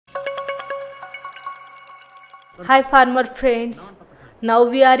Hi farmer friends, now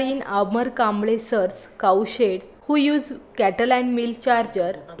we are in Amar Kamble sir's cow shed who use cattle and milk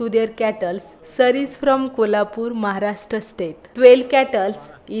charger to their cattle. Sir is from Kolhapur, Maharashtra state. 12 cattle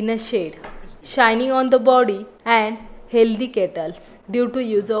in a shed, shining on the body and healthy cattle due to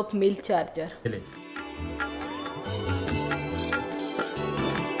use of milk charger.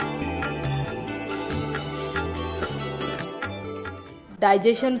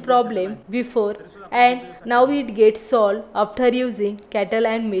 Digestion problem before and now it gets solved after using cattle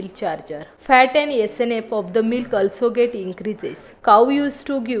and milk charger. Fat and SNF of the milk also get increases. Cow used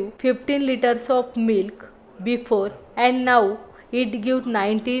to give 15 liters of milk before and now it gives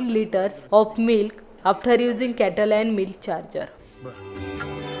 19 liters of milk after using cattle and milk charger.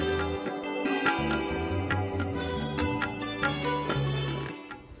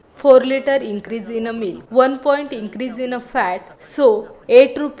 4 liter increase in a milk, 1 point increase in a fat, so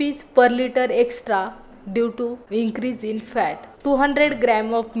 8 rupees per liter extra due to increase in fat. 200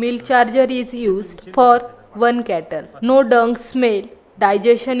 gram of milk charger is used for 1 cattle. No dung smell,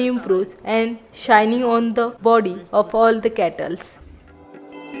 digestion improves and shining on the body of all the cattle.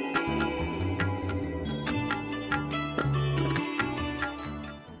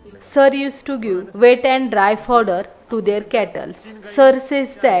 Sir used to give wet and dry fodder to their cattle. Sir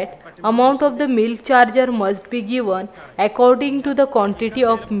says that amount of the milk charger must be given according to the quantity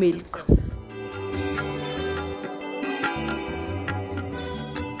of milk.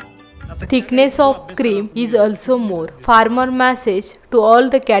 Thickness of cream is also more. Farmer message to all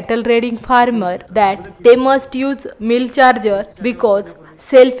the cattle rearing farmer that they must use milk charger because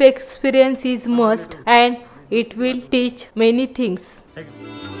self experience is must and it will teach many things.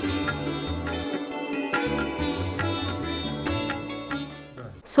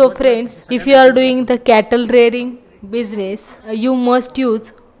 So friends, if you are doing the cattle rearing business, you must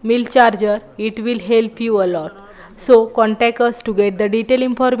use milk charger. It will help you a lot. So contact us to get the detailed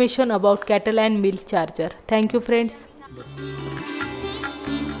information about cattle and milk charger. Thank you friends.